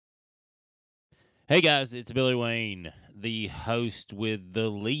Hey guys, it's Billy Wayne, the host with the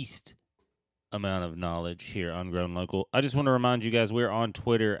least amount of knowledge here on Grown Local. I just want to remind you guys we're on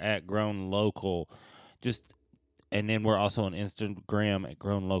Twitter at Grown Local. And then we're also on Instagram at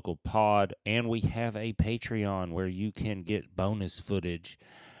Grown Local Pod, and we have a Patreon where you can get bonus footage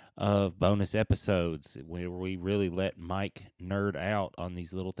of bonus episodes where we really let Mike nerd out on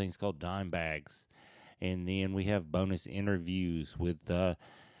these little things called dime bags. And then we have bonus interviews with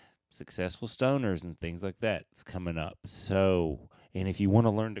successful stoners and things like that. It's coming up. So, and if you want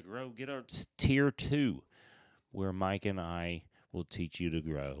to learn to grow, get our tier 2, where Mike and I will teach you to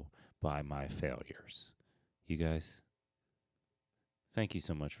grow by my failures. You guys, thank you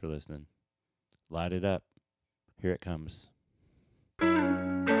so much for listening. Light it up. Here it comes.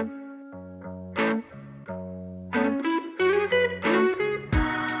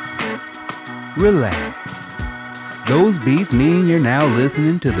 Relax. Those beats mean you're now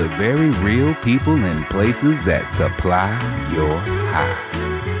listening to the very real people and places that supply your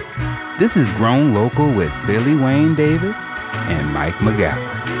high. This is Grown Local with Billy Wayne Davis and Mike McGowan.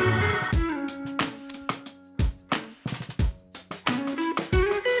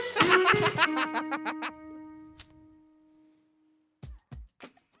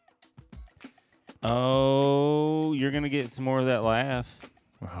 Oh, you're gonna get some more of that laugh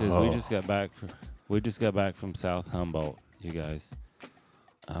because we just got back from South Humboldt, you guys.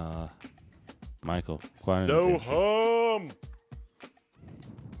 Michael, quite an adventure.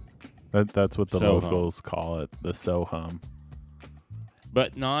 That's what the locals call it, the So-Hum.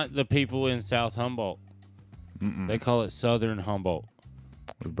 But not the people in South Humboldt. Mm-mm. They call it Southern Humboldt.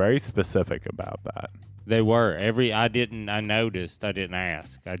 Very specific about that. They were. I didn't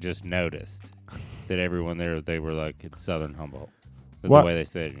ask. I just noticed that everyone there, they were like, it's Southern Humboldt. The way they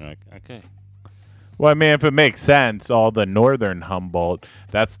said it, you're like, okay. Well, I mean, if it makes sense, all the northern Humboldt,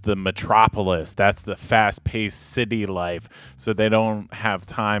 that's the metropolis. That's the fast-paced city life. So they don't have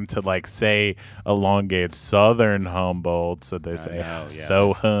time to, like, say elongate southern Humboldt. So they say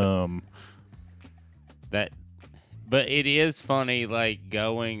So-Hum. But it is funny, like,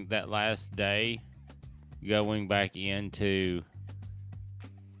 going that last day, going back into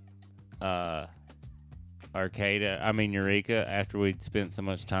Eureka, after we'd spent so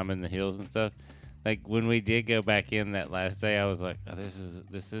much time in the hills and stuff. Like, when we did go back in that last day, I was like, oh, this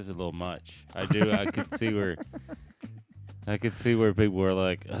is a little much. I could see where people were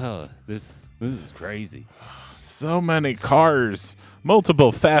like, oh, this is crazy. So many cars,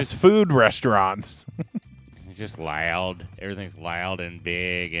 multiple fast food restaurants. It's just loud. Everything's loud and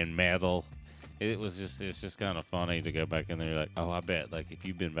big and metal. It's just kind of funny to go back in there. You're like, oh, I bet, like, if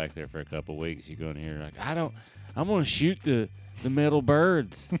you've been back there for a couple weeks, you go in here, like, I'm going to shoot the metal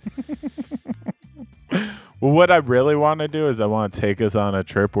birds. Well, what I really want to do is I want to take us on a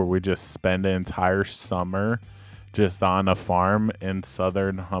trip where we just spend an entire summer just on a farm in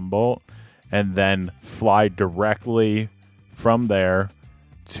southern Humboldt and then fly directly from there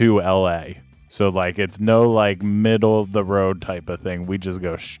to L.A. So, like, it's no, like, middle-of-the-road type of thing. We just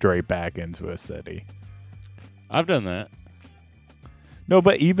go straight back into a city. I've done that. No,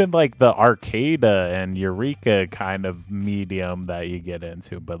 but even, like, the Arcata and Eureka kind of medium that you get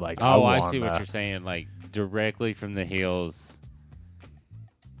into. But, like, I see what you're saying. Like, directly from the hills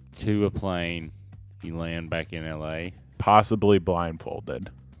to a plane, you land back in L.A. Possibly blindfolded.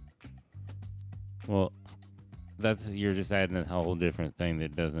 Well, you're just adding a whole different thing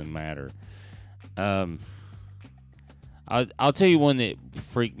that doesn't matter. I'll tell you one that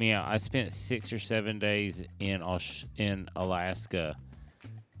freaked me out. I spent 6 or 7 days in Alaska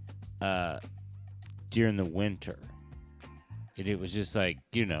during the winter. And it was just like,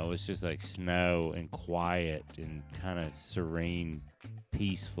 it's just like snow and quiet and kind of serene,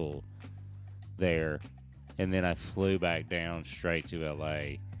 peaceful there. And then I flew back down straight to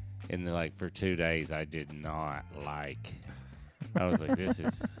LA. And then, like, for 2 days, I did not like. I was like, this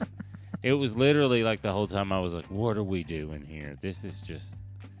is. It was literally like the whole time I was like, what are we doing here? This is just.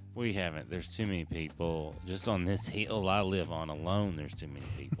 There's too many people. Just on this hill I live on alone, there's too many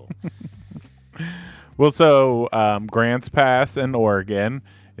people. Well, so Grants Pass in Oregon,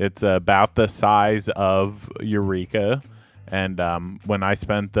 it's about the size of Eureka. And when I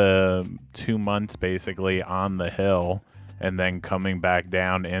spent the 2 months basically on the hill and then coming back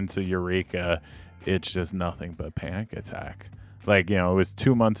down into Eureka, it's just nothing but panic attack. Like, it was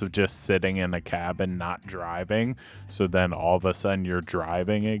 2 months of just sitting in a cabin, not driving. So then all of a sudden you're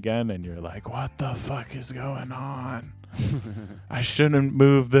driving again and you're like, what the fuck is going on? I shouldn't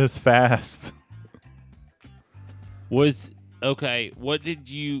move this fast. Okay,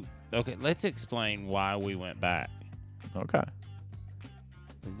 let's explain why we went back. Okay.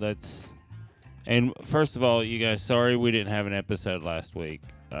 And first of all, you guys, sorry we didn't have an episode last week.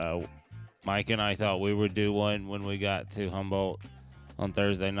 Mike and I thought we would do one when we got to Humboldt on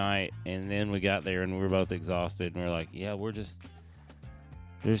Thursday night, and then we got there and we were both exhausted, and we are like, yeah, we're just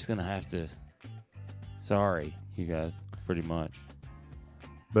gonna have to. Sorry, you guys, pretty much.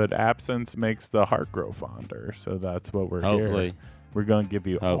 But absence makes the heart grow fonder, so that's what we're Hopefully. here. We're going to give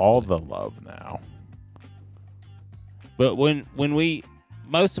you all the love now. But when we,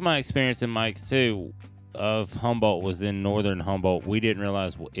 most of my experience in Mike's too, of Humboldt was in northern Humboldt. We didn't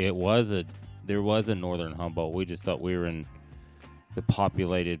realize there was a northern Humboldt. We just thought we were in the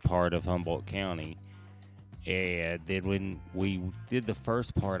populated part of Humboldt County. And then when we did the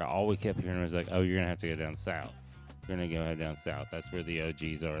first part, all we kept hearing was like, oh, you're going to have to go down south. You're going to go down south. That's where the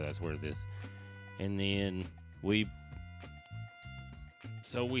OGs are. That's where this. And then we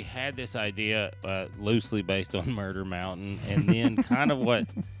had this idea loosely based on Murder Mountain. And then kind of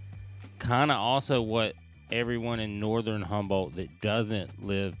also what everyone in northern Humboldt that doesn't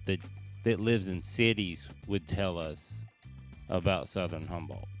live, that lives in cities would tell us about southern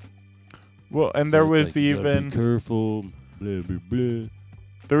Humboldt. Well, and there was even be careful, blah blah blah.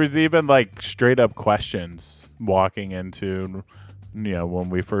 There was even like straight up questions walking into, when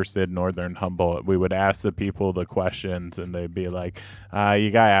we first did Northern Humboldt, we would ask the people the questions and they'd be like, you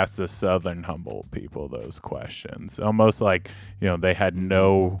got to ask the Southern Humboldt people those questions. Almost like, they had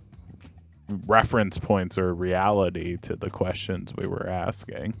no reference points or reality to the questions we were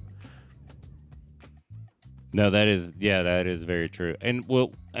asking. No, that is very true. And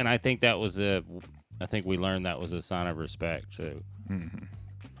I think I think we learned that was a sign of respect too. Mm-hmm.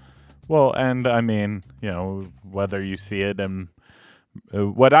 Well, and I mean, whether you see it, and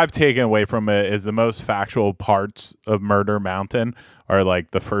what I've taken away from it is the most factual parts of Murder Mountain are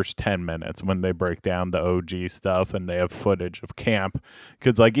like the first 10 minutes when they break down the OG stuff and they have footage of camp.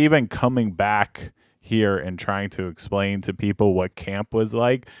 Because like even coming back here and trying to explain to people what camp was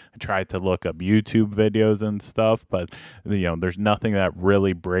like, I tried to look up YouTube videos and stuff, but there's nothing that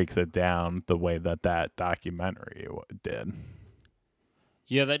really breaks it down the way that documentary did.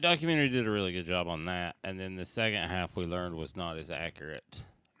 Yeah, that documentary did a really good job on that. And then the second half we learned was not as accurate.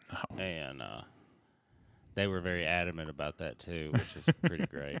 No. And they were very adamant about that too, which is pretty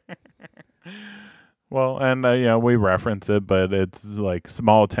great. Well, and, we reference it, but it's like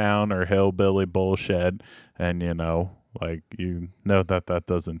small town or hillbilly bullshit. And, that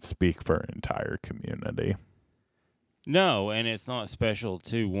doesn't speak for an entire community. No, and it's not special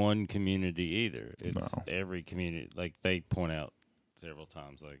to one community either. It's every community. Like they point out several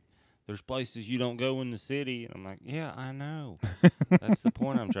times, like, there's places you don't go in the city. And I'm like, yeah, I know. That's the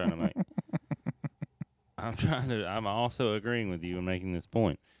point I'm trying to make. I'm also agreeing with you in making this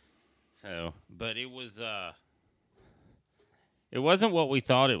point. So, but it wasn't what we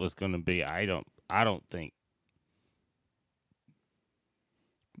thought it was going to be. I don't think.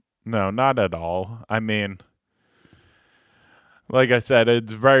 No, not at all. I mean, like I said,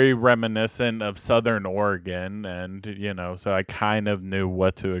 it's very reminiscent of Southern Oregon, and, so I kind of knew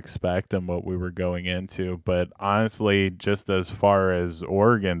what to expect and what we were going into. But honestly, just as far as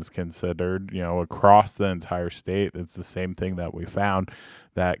Oregon's considered, across the entire state, it's the same thing that we found,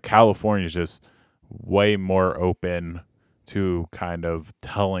 that California is just way more open to kind of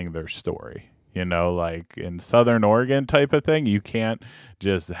telling their story. Like in Southern Oregon type of thing, you can't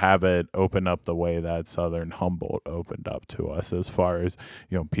just have it open up the way that Southern Humboldt opened up to us, as far as,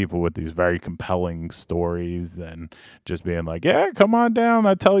 people with these very compelling stories and just being like, yeah, come on down,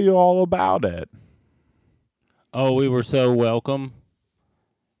 I'll tell you all about it. Oh, we were so welcome.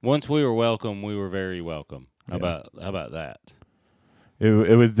 Once we were welcome, we were very welcome. How about that?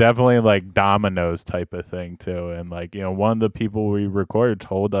 It was definitely like dominoes type of thing too. And like, one of the people we recorded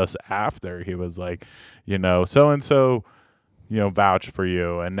told us after, he was like, so-and-so, vouch for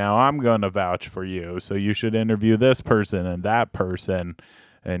you. And now I'm going to vouch for you. So you should interview this person and that person.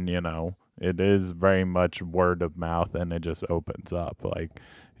 And, it is very much word of mouth, and it just opens up. Like,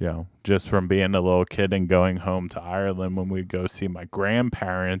 just from being a little kid and going home to Ireland when we go see my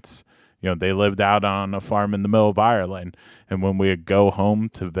grandparents, they lived out on a farm in the middle of Ireland. And when we would go home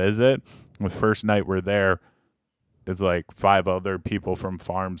to visit, the first night we're there, it's like 5 other people from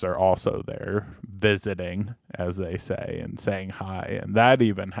farms are also there visiting, as they say, and saying hi. And that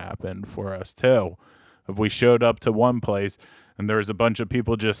even happened for us too. If we showed up to one place and there was a bunch of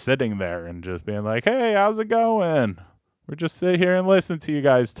people just sitting there and just being like, hey, how's it going? We're just sit here and listen to you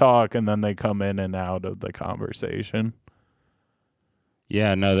guys talk. And then they come in and out of the conversation.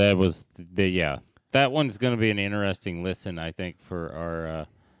 Yeah, no, that one's going to be an interesting listen, I think, for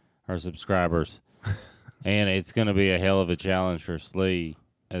our subscribers, and it's going to be a hell of a challenge for Slee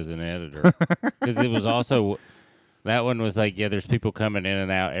as an editor because it was also that one was like, yeah, there's people coming in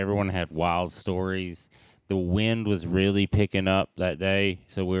and out. Everyone had wild stories. The wind was really picking up that day,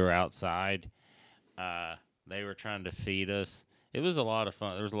 so we were outside. They were trying to feed us. It was a lot of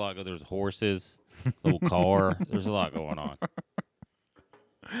fun. There was a lot. There was horses, little car. There's a lot going on.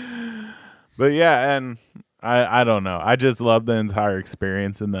 But yeah, and I don't know. I just love the entire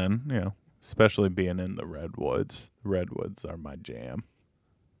experience, and then especially being in the redwoods. Redwoods are my jam.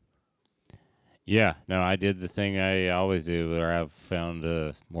 Yeah, no, I did the thing I always do, where I've found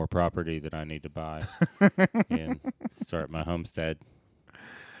more property that I need to buy and start my homestead.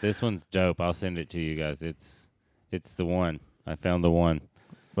 This one's dope. I'll send it to you guys. It's the one. I found the one.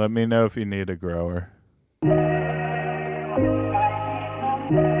 Let me know if you need a grower.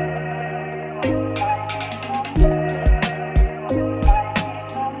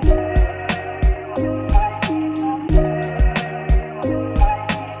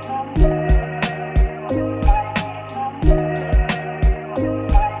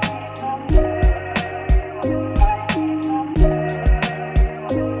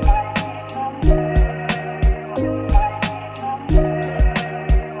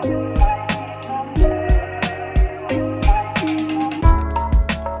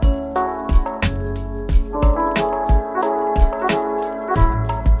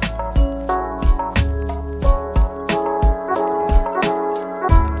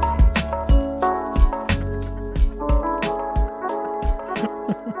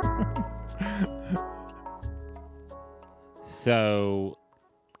 So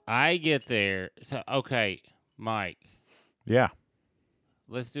I get there. So, okay, Mike, Yeah.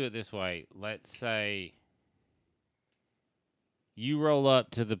 let's do it this way. Let's say you roll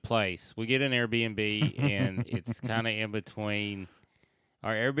up to the place. We get an Airbnb, and it's kind of in between.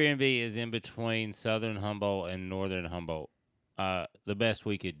 Our Airbnb is in between southern Humboldt and northern Humboldt. The best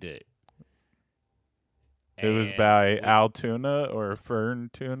we could do. It was by Altoona or Fern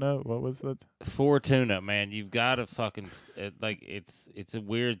Tuna. What was it? Fortuna, man. You've got to fucking it's a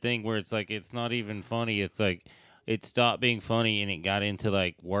weird thing where it's like it's not even funny. It's like it stopped being funny and it got into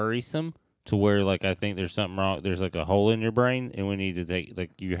like worrisome to where like I think there's something wrong. There's like a hole in your brain and we need to take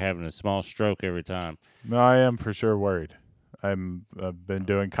like you're having a small stroke every time. No, I am for sure worried. I've been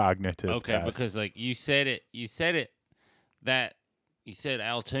doing cognitive Okay, tests. because like you said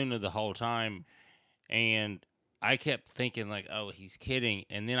Altoona the whole time. And I kept thinking like, oh, he's kidding.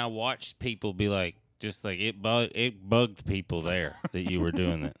 And then I watched people be like, just like it bugged people there that you were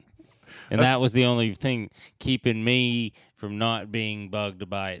doing it. And that was the only thing keeping me from not being bugged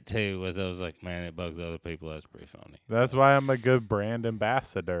by it too. Was I was like, man, it bugs other people. That's pretty funny. That's why I'm a good brand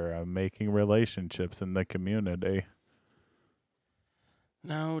ambassador. I'm making relationships in the community.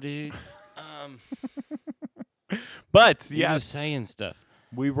 No, dude. But You're yes, just saying stuff.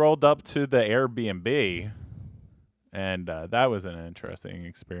 we rolled up to the Airbnb, and that was an interesting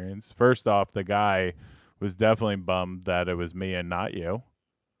experience. First off, the guy was definitely bummed that it was me and not you.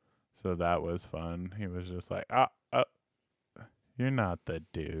 So that was fun. He was just like, you're not the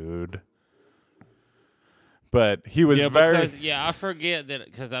dude. But he was I forget that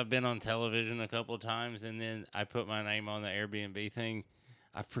because I've been on television a couple of times, and then I put my name on the Airbnb thing.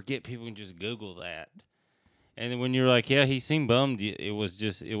 I forget people can just Google that. And then when you're like, yeah, he seemed bummed, it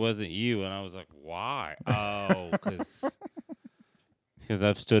wasn't you. And I was like, why? Oh, because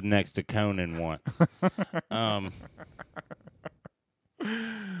I've stood next to Conan once.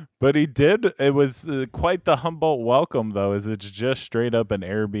 But he did. It was quite the Humboldt welcome, though, as it's just straight up an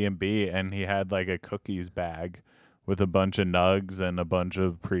Airbnb, and he had like a cookies bag with a bunch of nugs and a bunch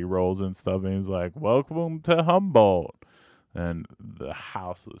of pre-rolls and stuff. And he's like, welcome to Humboldt. And the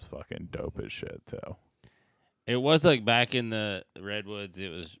house was fucking dope as shit, too. It was like back in the Redwoods. It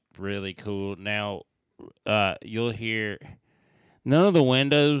was really cool. Now, you'll hear none of the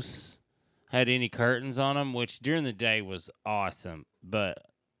windows had any curtains on them, which during the day was awesome. But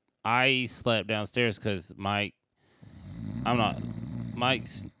I slept downstairs because Mike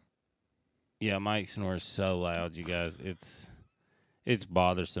snores so loud, you guys. It's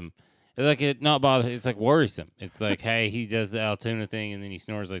bothersome. It's like worrisome. It's like, hey, he does the Altoona thing and then he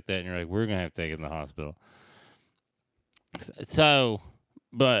snores like that, and you're like, we're gonna have to take him to the hospital. So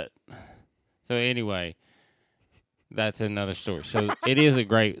anyway, that's another story. So it's a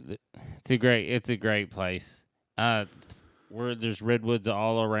great place. There's redwoods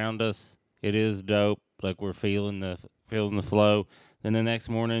all around us. It is dope. Like we're feeling the flow. Then the next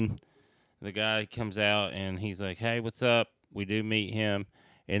morning, the guy comes out and he's like, "Hey, what's up?" We do meet him,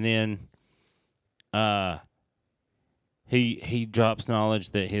 and then he drops knowledge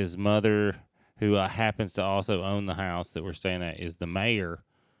that his mother, who happens to also own the house that we're staying at, is the mayor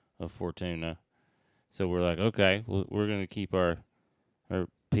of Fortuna. So we're like, okay, well, we're going to keep our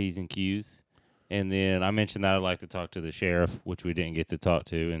P's and Q's. And then I mentioned that I'd like to talk to the sheriff, which we didn't get to talk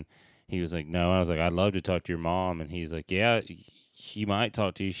to. And he was like, no. I was like, I'd love to talk to your mom. And he's like, yeah, she might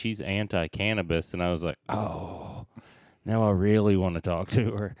talk to you. She's anti-cannabis. And I was like, oh, now I really want to talk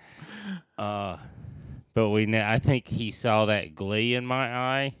to her. But I think he saw that glee in my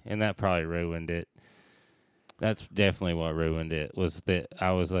eye, and that probably ruined it. That's definitely what ruined it, was that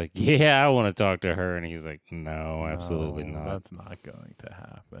I was like, yeah, I want to talk to her. And he was like, no, absolutely not. That's not going to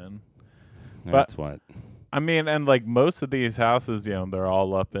happen. That's what. I mean, and like most of these houses, they're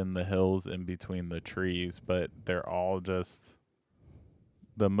all up in the hills in between the trees, but they're all just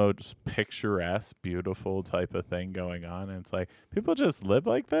the most picturesque, beautiful type of thing going on. And it's like, people just live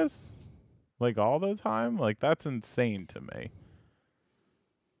like this? Like all the time? Like, that's insane to me.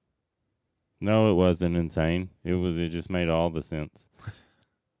 No, it wasn't insane. It just made all the sense.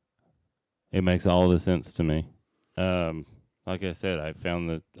 It makes all the sense to me. Like I said, I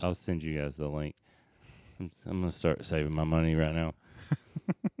found I'll send you guys the link. I'm going to start saving my money right now.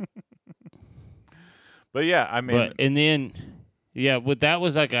 But yeah, I mean, that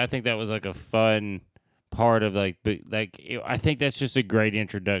was like, I think that was like a fun part of I think that's just a great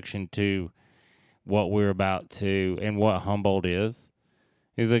introduction to what we're about to and what Humboldt is.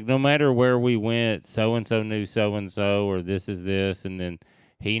 He's like, no matter where we went, so-and-so knew so-and-so, or this is this, and then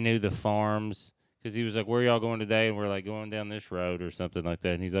he knew the farms, because he was like, where y'all going today? And we're like, going down this road or something like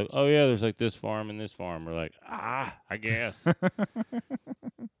that. And he's like, oh, yeah, there's like this farm and this farm. We're like, I guess.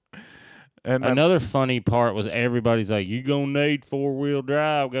 And another funny part was everybody's like, you going to need four-wheel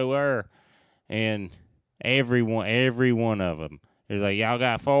drive, go there. And every one of them is like, y'all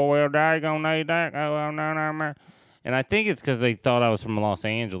got four-wheel drive, you going to need that? Oh, no. And I think it's because they thought I was from Los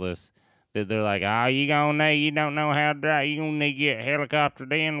Angeles, that they're like, oh, you don't know how to drive. You going to need to get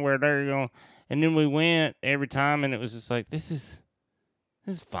helicoptered in where they're going. And then we went every time, and it was just like, this is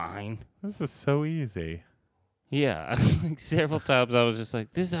fine. This is so easy. Yeah. Like several times I was just like,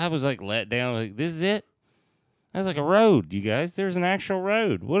 I was like let down. Like, this is it? That's like a road, you guys. There's an actual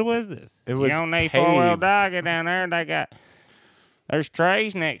road. What was this? It was you don't need four-wheel drive. Get down there. There's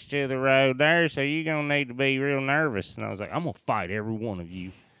trees next to the road there, so you're going to need to be real nervous. And I was like, I'm going to fight every one of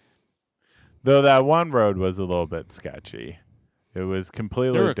you. Though that one road was a little bit sketchy. It was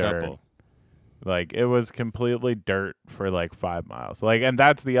completely dirt. There were a couple. Like, it was completely dirt for like 5 miles. Like, and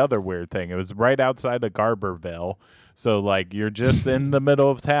that's the other weird thing. It was right outside of Garberville. So, like, you're just in the middle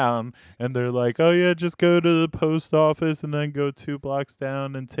of town, and they're like, oh, yeah, just go to the post office and then go 2 blocks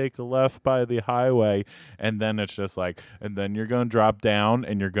down and take a left by the highway. And then it's just like, and then you're going to drop down,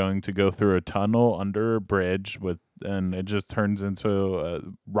 and you're going to go through a tunnel under a bridge, and it just turns into a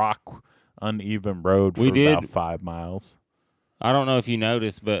rock, uneven road for about 5 miles. I don't know if you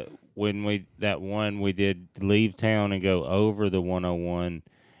noticed, but when we did leave town and go over the 101,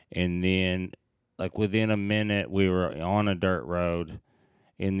 and then like within a minute we were on a dirt road,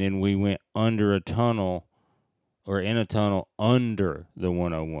 and then we went under a tunnel, or in a tunnel under the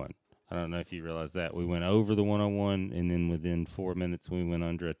 101. I don't know if you realize that. We went over the 101, and then within 4 minutes we went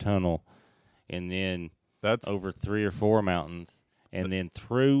under a tunnel, and then over 3 or 4 mountains, and then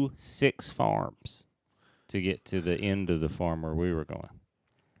through 6 farms to get to the end of the farm where we were going.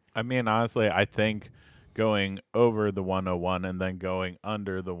 I mean, honestly, I think going over the 101 and then going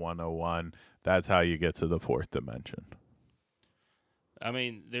under the 101, that's how you get to the 4th dimension. I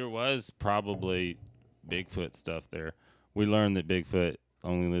mean, there was probably Bigfoot stuff there. We learned that Bigfoot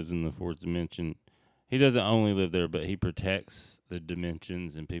only lives in the 4th dimension. He doesn't only live there, but he protects the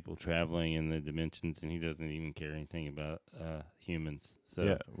dimensions and people traveling in the dimensions, and he doesn't even care anything about humans. So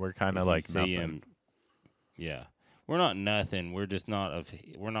yeah, we're kind of like nothing. Him, yeah. We're not nothing. We're just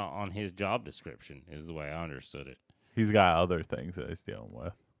we're not on his job description, is the way I understood it. He's got other things that he's dealing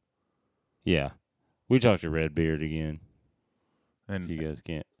with. Yeah. We talked to Redbeard again. And if you guys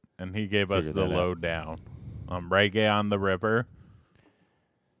can't. And he gave us the lowdown on Reggae on the River.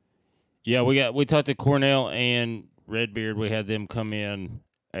 Yeah, we talked to Cornell and Redbeard. We had them come in,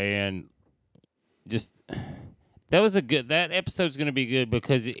 and just that episode's going to be good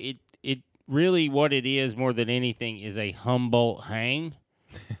because it really what it is more than anything is a Humboldt hang.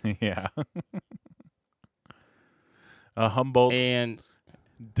 Yeah. A Humboldt and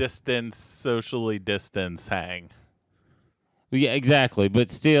socially distance hang. Yeah, exactly. But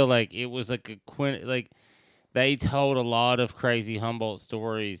still, like, it was like they told a lot of crazy Humboldt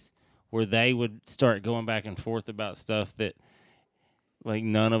stories where they would start going back and forth about stuff that, like,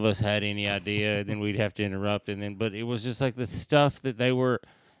 none of us had any idea. Then we'd have to interrupt. But it was just like the stuff that they were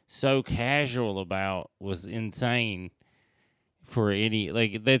so casual about was insane. for any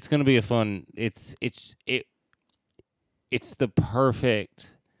like that's going to be a fun. It's the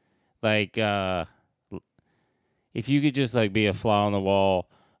perfect like if you could just like be a fly on the wall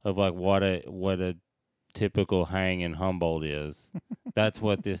of like what a typical hang in Humboldt is, that's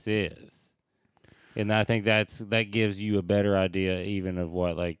what this is. And I think that gives you a better idea even of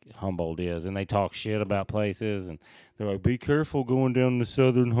what like Humboldt is. And they talk shit about places and they're like, be careful going down to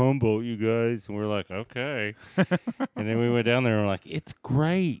southern Humboldt, you guys. And we're like, okay. And then we went down there and we're like, it's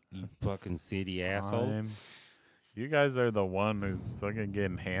great, you fucking city assholes. Fine. You guys are the one who's fucking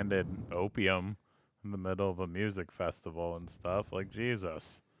getting handed opium in the middle of a music festival and stuff. Like,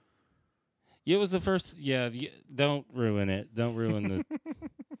 Jesus. It was the first. Yeah, don't ruin it. Don't ruin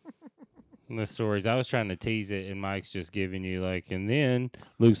the stories. I was trying to tease it, and Mike's just giving you like, and then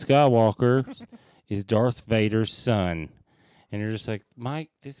Luke Skywalker is Darth Vader's son, and you're just like, Mike,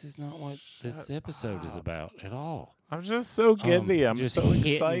 this is not what this episode is about at all. I'm just so giddy. I'm just so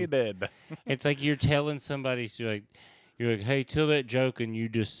hitting. excited. It's like you're telling somebody, so you're like, hey, tell that joke, and you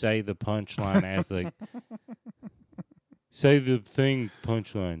just say the punchline as like. Say the thing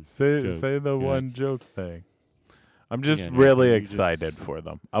punchline. Say the one joke thing. I'm just Yeah, really you excited for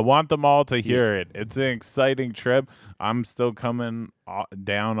them. I want them all to hear it. It's an exciting trip. I'm still coming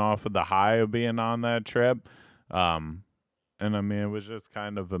down off of the high of being on that trip. And I mean, it was just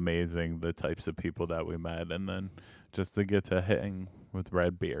kind of amazing the types of people that we met, and then just to get to hang with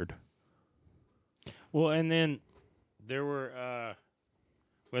Redbeard. Well, and then there were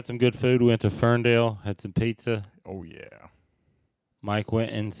we had some good food. We went to Ferndale, had some pizza. Oh yeah. Mike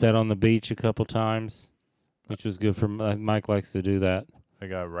went and sat on the beach a couple times, which was good for Mike. Likes to do that. I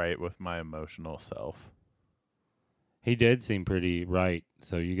got right with my emotional self. He did seem pretty right.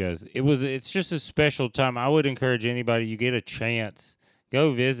 So you guys, it's just a special time. I would encourage anybody, you get a chance,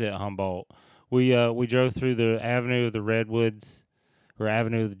 go visit Humboldt. We drove through the Avenue of the Redwoods or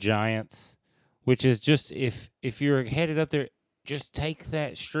Avenue of the Giants, which is just if you're headed up there, just take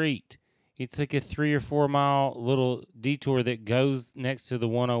that street. It's like a 3 or 4 mile little detour that goes next to the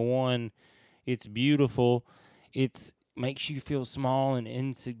 101. It's beautiful. It's makes you feel small and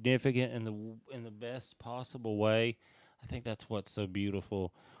insignificant in the best possible way. I think that's what's so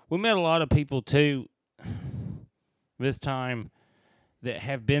beautiful. We met a lot of people too this time that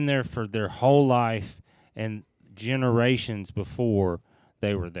have been there for their whole life and generations before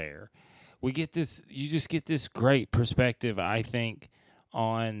they were there. You just get this great perspective, I think,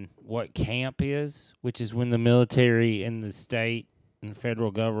 on what camp is, which is when the military and the state and the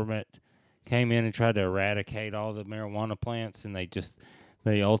federal government came in and tried to eradicate all the marijuana plants, and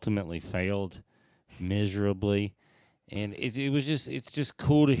they ultimately failed miserably. And it's just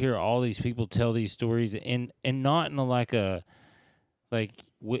cool to hear all these people tell these stories, and not in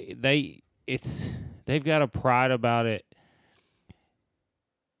they've got a pride about it.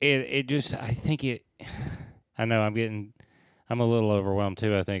 I know I'm a little overwhelmed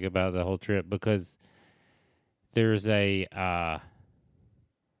too, I think, about the whole trip, because there's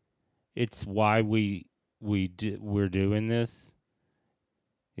it's why we're doing this.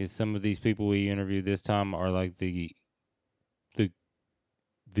 Is some of these people we interviewed this time are like the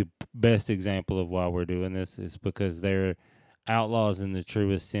best example of why we're doing this, is because they're outlaws in the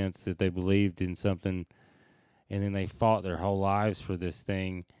truest sense, that they believed in something and then they fought their whole lives for this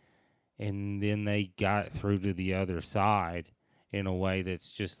thing, and then they got through to the other side in a way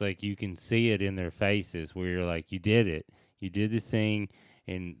that's just like you can see it in their faces, where you're like, you did it. You did the thing,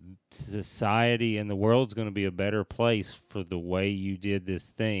 and society and the world's going to be a better place for the way you did this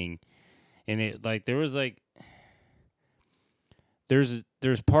thing. And it like there was like there's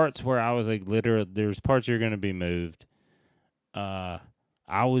parts where I was like, literally, there's parts you're going to be moved. I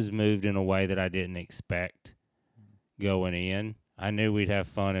was moved in a way that I didn't expect going in. I knew we'd have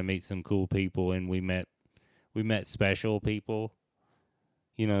fun and meet some cool people, and we met special people.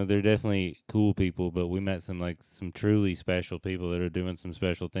 You know, they're definitely cool people, but we met some truly special people that are doing some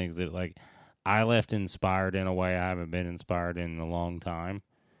special things that, like, I left inspired in a way I haven't been inspired in a long time.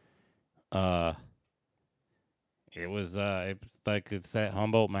 It's that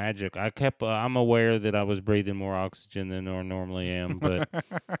Humboldt magic. I'm aware that I was breathing more oxygen than I normally am, but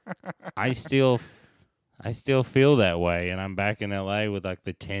I still feel that way, and I'm back in LA with like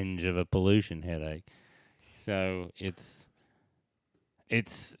the tinge of a pollution headache. So it's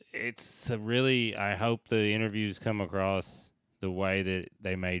a really, I hope the interviews come across the way that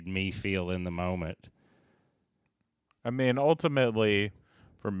they made me feel in the moment. I mean, ultimately,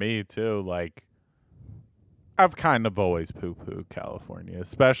 for me too, like, I've kind of always poo-pooed California,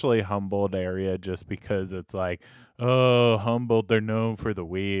 especially Humboldt area, just because it's like, oh, Humboldt, they're known for the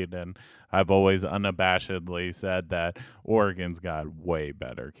weed, and I've always unabashedly said that Oregon's got way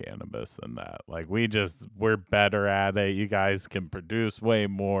better cannabis than that. Like we're better at it. You guys can produce way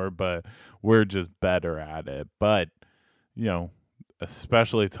more, but we're just better at it. But you know,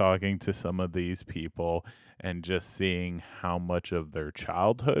 especially talking to some of these people and just seeing how much of their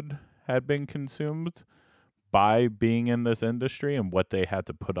childhood had been consumed by being in this industry and what they had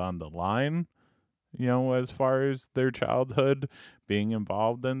to put on the line, as far as their childhood being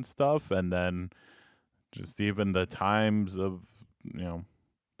involved in stuff. And then just even the times of,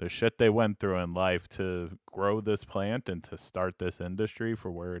 the shit they went through in life to grow this plant and to start this industry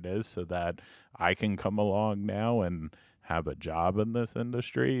for where it is so that I can come along now and have a job in this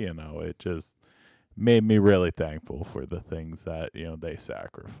industry. It just made me really thankful for the things that, they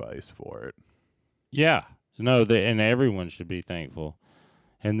sacrificed for it. Yeah. No, and everyone should be thankful.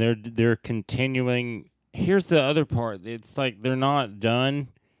 And they're continuing. Here's the other part. It's like they're not done,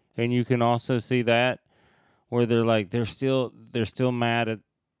 and you can also see that where they're like they're still mad at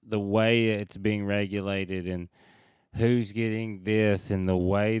the way it's being regulated and who's getting this and the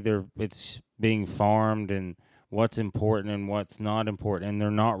way it's being farmed and what's important and what's not important, and they're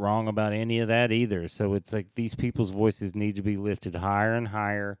not wrong about any of that either. So it's like these people's voices need to be lifted higher and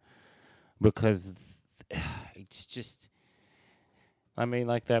higher because it's just, I mean,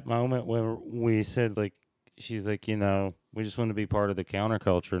 like that moment where we said, like, she's like, we just want to be part of the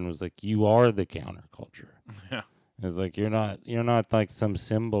counterculture, and was like, you are the counterculture. Yeah. It's like you're not like some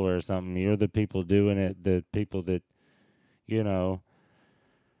symbol or something. You're the people doing it, the people that, You're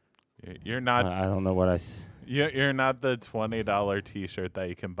not. I don't know what You're not the $20 T-shirt that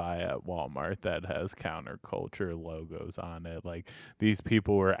you can buy at Walmart that has counterculture logos on it. Like these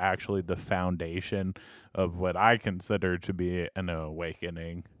people were actually the foundation of what I consider to be an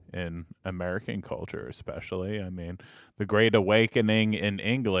awakening in American culture, especially. I mean, the Great Awakening in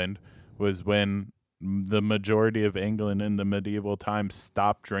England was when the majority of England in the medieval times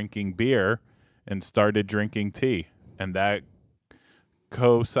stopped drinking beer and started drinking tea, and that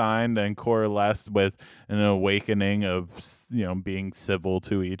co-signed and coalesced with an awakening of being civil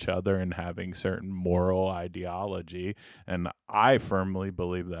to each other and having certain moral ideology. And I firmly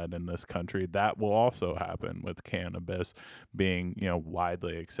believe that in this country that will also happen with cannabis being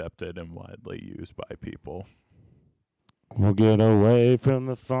widely accepted and widely used by people. We'll get away from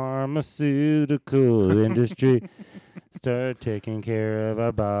the pharmaceutical industry, start taking care of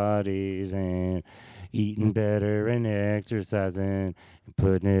our bodies and eating better and exercising and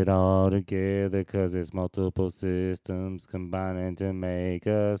putting it all together because it's multiple systems combining to make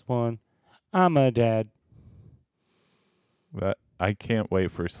us one. I'm a dad. That I can't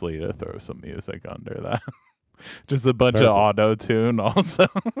wait for Slee to throw some music under that. Just a bunch Perfect. of auto tune also.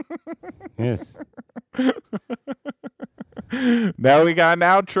 Yes. Now we got an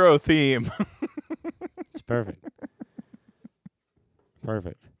outro theme. It's perfect.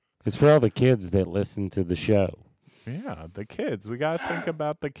 Perfect. It's for all the kids that listen to the show. Yeah, the kids. We gotta think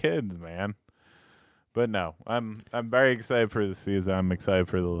about the kids, man. But no, I'm very excited for the season. I'm excited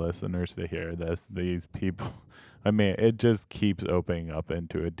for the listeners to hear this. These people, I mean, it just keeps opening up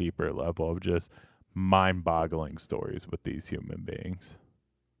into a deeper level of just mind-boggling stories with these human beings.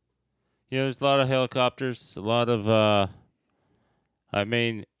 Yeah, there's a lot of helicopters, a lot of I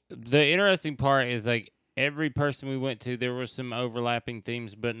mean, the interesting part is like every person we went to, there were some overlapping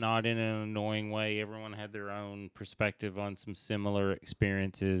themes, but not in an annoying way. Everyone had their own perspective on some similar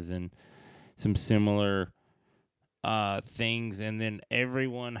experiences and some similar things, and then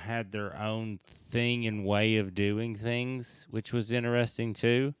everyone had their own thing and way of doing things, which was interesting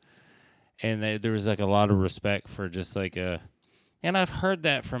too. And there was like a lot of respect for just like and I've heard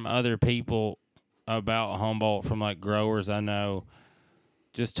that from other people about Humboldt, from like growers I know,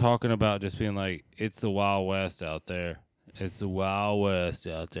 just talking about just being like, it's the Wild West out there. It's the Wild West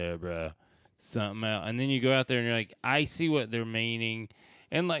out there, bro. Something else. And then you go out there and you're like, I see what they're meaning.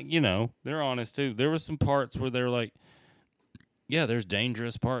 And like, they're honest too. There were some parts where they're like, yeah, there's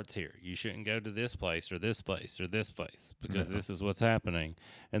dangerous parts here. You shouldn't go to this place or this place or this place because this is what's happening.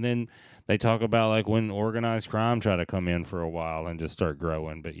 And then they talk about like when organized crime tried to come in for a while and just start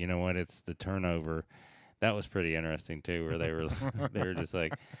growing. But you know what? It's the turnover. That was pretty interesting too, where they were just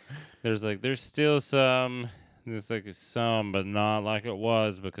like, there's still some, but not like it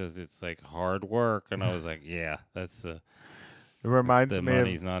was because it's like hard work. And I was like, yeah, it reminds me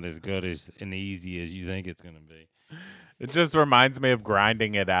money's not as good and easy as you think it's gonna be. It just reminds me of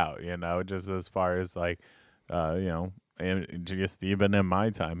grinding it out, just as far as like, and just even in my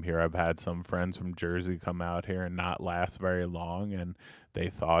time here, I've had some friends from Jersey come out here and not last very long, and they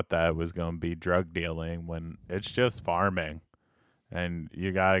thought that it was going to be drug dealing when it's just farming. And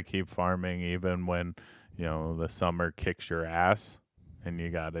you got to keep farming even when, the summer kicks your ass. And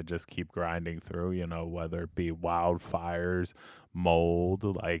you got to just keep grinding through, whether it be wildfires, mold.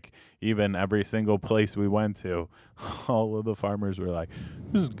 Like, even every single place we went to, all of the farmers were like,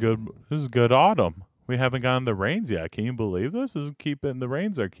 this is good. This is good autumn. We haven't gotten the rains yet. Can you believe this? The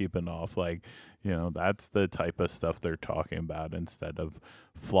rains are keeping off. Like, that's the type of stuff they're talking about instead of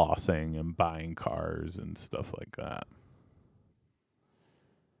flossing and buying cars and stuff like that.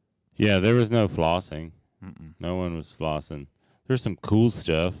 Yeah, there was no flossing. Mm-mm. No one was flossing. There's some cool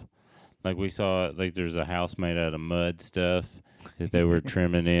stuff. Like we saw, like there's a house made out of mud stuff that they were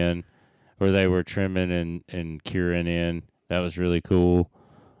trimming in, or they were trimming and curing in. That was really cool.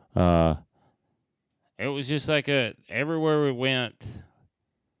 It was just like everywhere we went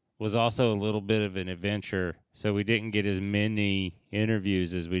was also a little bit of an adventure. So we didn't get as many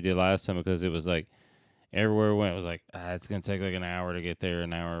interviews as we did last time because it was like everywhere we went was like, it's going to take like an hour to get there,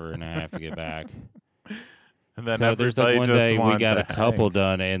 an hour and a half to get back. And then so there's like one day we got a couple hang.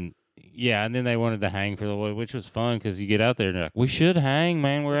 done, and then they wanted to hang for the way, which was fun because you get out there and you're like, we should hang,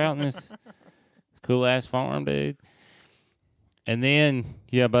 man. We're out in this cool ass farm, dude. And then,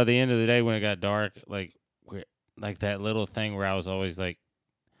 by the end of the day when it got dark, like that little thing where I was always like,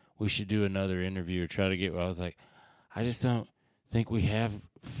 we should do another interview or try to get. I was like, I just don't think we have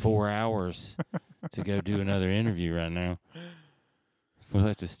 4 hours to go do another interview right now. We'll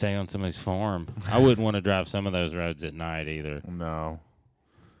have to stay on somebody's farm. I wouldn't want to drive some of those roads at night either. No.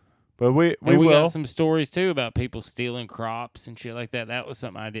 But we will. got some stories, too, about people stealing crops and shit like that. That was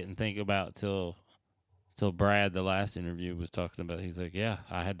something I didn't think about till Brad, the last interview, was talking about. He's like, yeah,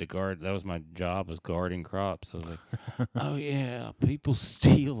 I had to guard. That was my job, was guarding crops. I was like, oh, yeah, people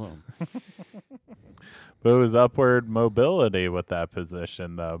steal them. But it was upward mobility with that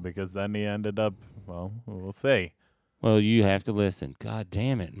position, though, because then he ended up, well, we'll see. Well, you have to listen. God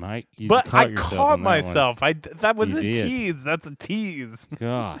damn it, Mike. You but caught I yourself caught on that myself. One. That was You a did. tease. That's a tease.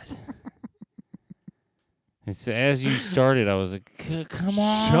 God. And so as you started, I was like, come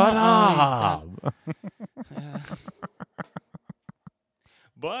on. Shut up.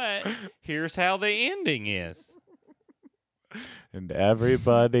 But here's how the ending is. And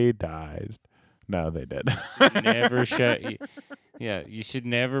everybody died. No, they did. Never you should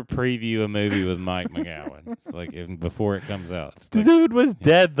never preview a movie with Mike McGowan, like before it comes out. It's The like, dude was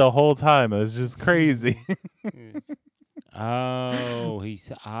dead the whole time. It was just crazy.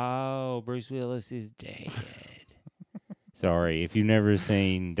 Bruce Willis is dead. Sorry, if you've never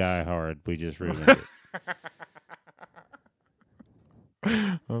seen Die Hard, we just ruined it.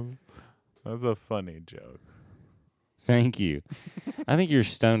 That's a funny joke. Thank you. I think you're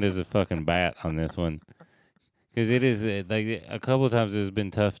stoned as a fucking bat on this one. Because it is, like, a couple of times it's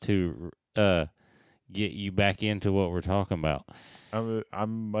been tough to get you back into what we're talking about. I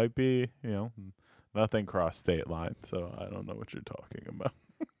might be, nothing crossed state lines, so I don't know what you're talking about.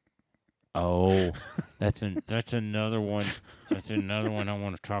 Oh, that's another one. That's another one I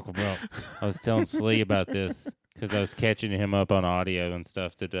want to talk about. I was telling Slee about this because I was catching him up on audio and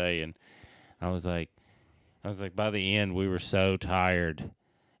stuff today, and I was like, by the end, we were so tired,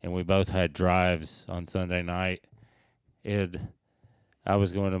 and we both had drives on Sunday night. I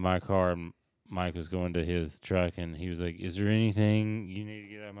was going to my car, and Mike was going to his truck, and he was like, is there anything you need to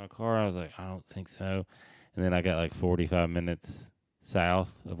get out of my car? I was like, I don't think so. And then I got like 45 minutes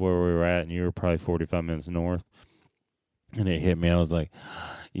south of where we were at, and you were probably 45 minutes north. And it hit me. I was like,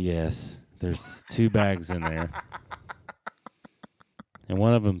 yes, there's 2 bags in there. And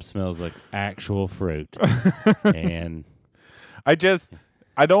one of them smells like actual fruit. And I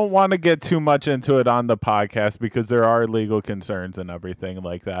don't want to get too much into it on the podcast because there are legal concerns and everything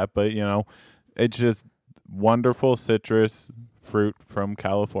like that. But, it's just wonderful citrus fruit from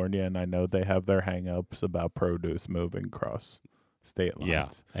California. And I know they have their hang-ups about produce moving across state lines. yeah,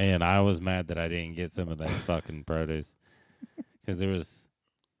 and I was mad that I didn't get some of that fucking produce. Because there was,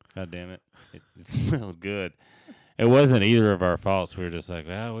 God damn it, it smelled good. It wasn't either of our faults. We were just like,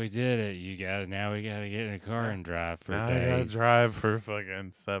 well, we did it. Now we got to get in a car and drive for now days. I gotta drive for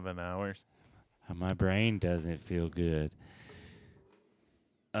fucking 7 hours. My brain doesn't feel good.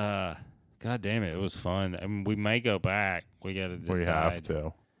 God damn it, it was fun. I mean, we may go back. We got to decide. We have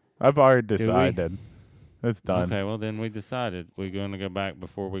to. I've already decided. It's done. Okay, well, then we decided we're going to go back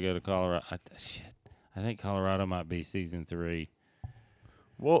before we go to Colorado. I think Colorado might be season 3.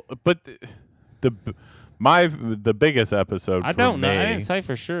 Well, but the biggest episode. I don't know. I didn't say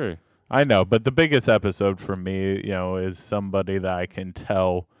for sure. I know, but the biggest episode for me, is somebody that I can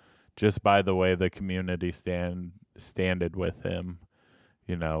tell just by the way the community standed with him.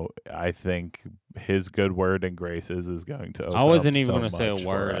 I think his good word and graces is going to open I wasn't up even so going to say a much for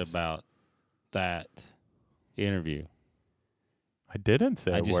word us. about that interview. I didn't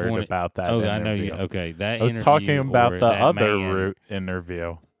say I a just word wanted- about that Oh, interview. I know you. Okay, that I was interview talking or about the that other man.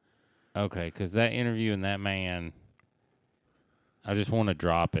 interview. Okay, because that interview and that man, I just want to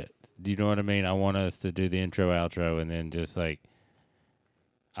drop it. Do you know what I mean? I want us to do the intro, outro, and then just like,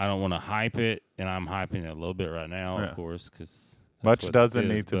 I don't want to hype it, and I'm hyping it a little bit right now, Yeah. of course, because Much doesn't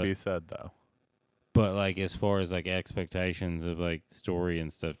need to be said, though. But like, as far as like expectations of like story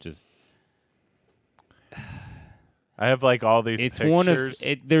and stuff, just I have like all these it's pictures. one of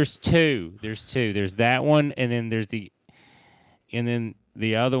it. There's two. There's that one, and then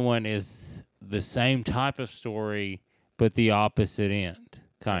the other one is the same type of story, but the opposite end,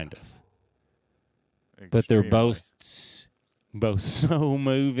 kind of. But they're both so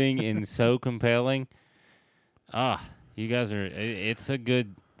moving and so compelling. You guys are. It's a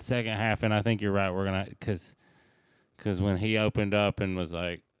good second half, and I think you're right. We're gonna because when he opened up and was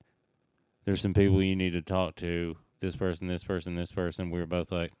like, "There's some people you need to talk to. This person, this person, this person." We were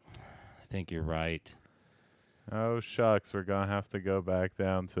both like, "I think you're right." Oh, shucks. We're going to have to go back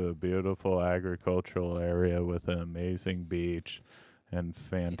down to a beautiful agricultural area with an amazing beach and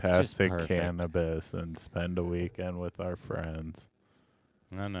fantastic perfect. cannabis and spend a weekend with our friends.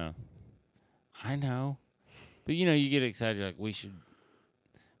 I know. But, you get excited. You're like, we should.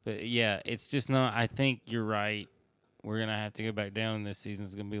 But, yeah, it's just not. I think you're right. We're going to have to go back down. This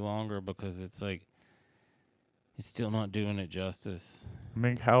season's going to be longer because it's like, it's still not doing it justice. I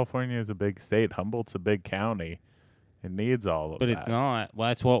mean, California is a big state. Humboldt's a big county. It needs all of but that. It's not. Well,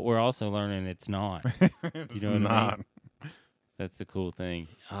 that's what we're also learning. It's not. It's you know what not. I mean? That's the cool thing.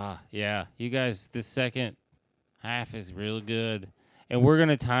 Yeah. You guys, this second half is real good. And we're going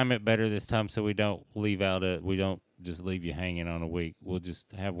to time it better this time so we don't we don't just leave you hanging on a week. We'll just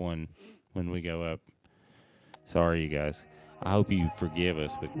have one when we go up. Sorry, you guys. I hope you forgive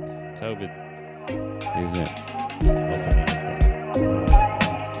us, but COVID isn't helping anything.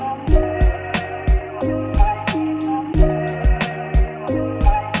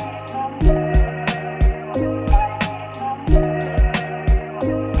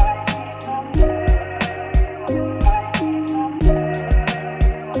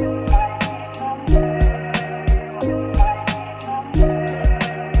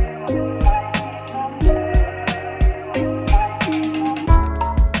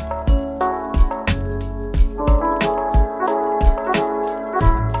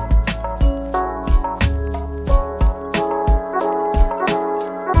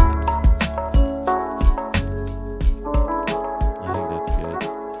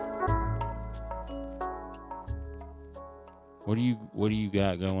 What do you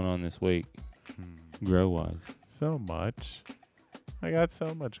got going on this week, grow wise? So much. I got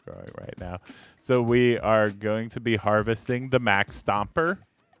so much growing right now. So we are going to be harvesting the Mac Stomper,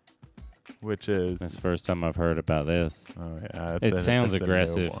 which is That's the first time I've heard about this. Oh yeah, It sounds it's a new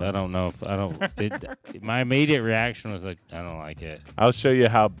aggressive. one. I don't know if I don't. My immediate reaction was like, I don't like it. I'll show you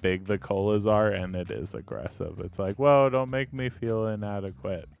how big the colas are, and it is aggressive. It's like, whoa, don't make me feel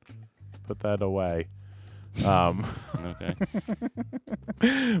inadequate. Put that away. Okay.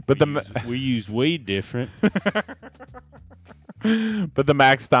 But we use weed different. But the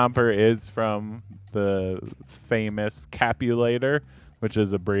Mac Stomper is from the famous Capulator, which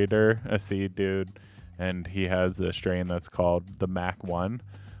is a breeder, a seed dude, and he has a strain that's called the Mac 1,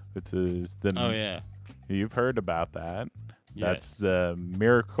 which is the. Oh yeah. You've heard about that. That's Yes. the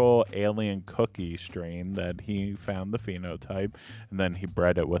Miracle Alien Cookie strain that he found the phenotype, and then he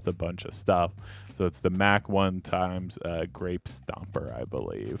bred it with a bunch of stuff. So it's the Mac 1 times Grape Stomper, I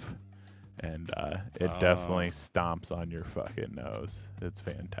believe. And it definitely stomps on your fucking nose. It's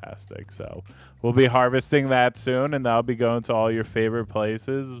fantastic. So we'll be harvesting that soon, and that'll be going to all your favorite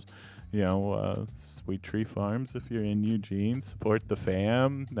places. Sweet Tree Farms if you're in Eugene. Support the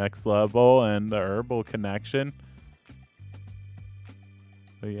fam, Next Level, and the Herbal Connection.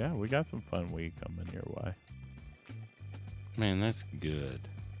 But yeah, we got some fun weed coming your way. Man, that's good.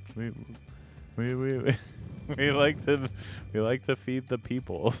 We like to feed the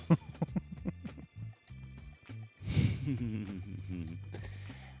people.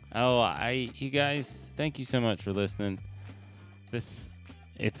 You guys, thank you so much for listening. The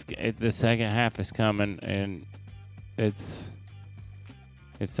second half is coming, and it's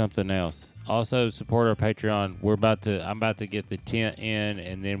something else. Also, support our Patreon. I'm about to get the tent in,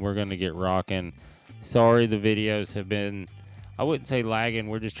 and then we're going to get rocking. Sorry, the videos have been I wouldn't say lagging.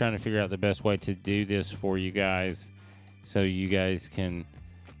 We're just trying to figure out the best way to do this for you guys, so you guys can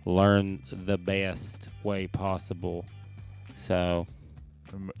learn the best way possible. So,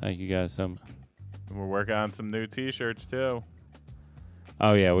 thank you guys so much. We're working on some new T-shirts too.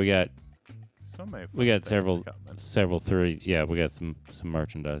 Oh yeah, we got So many. we got fun things several coming. three. Yeah, we got some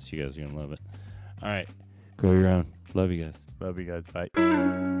merchandise. You guys are gonna love it. All right, grow your own. Love you guys. Love you guys.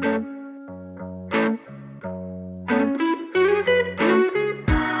 Bye.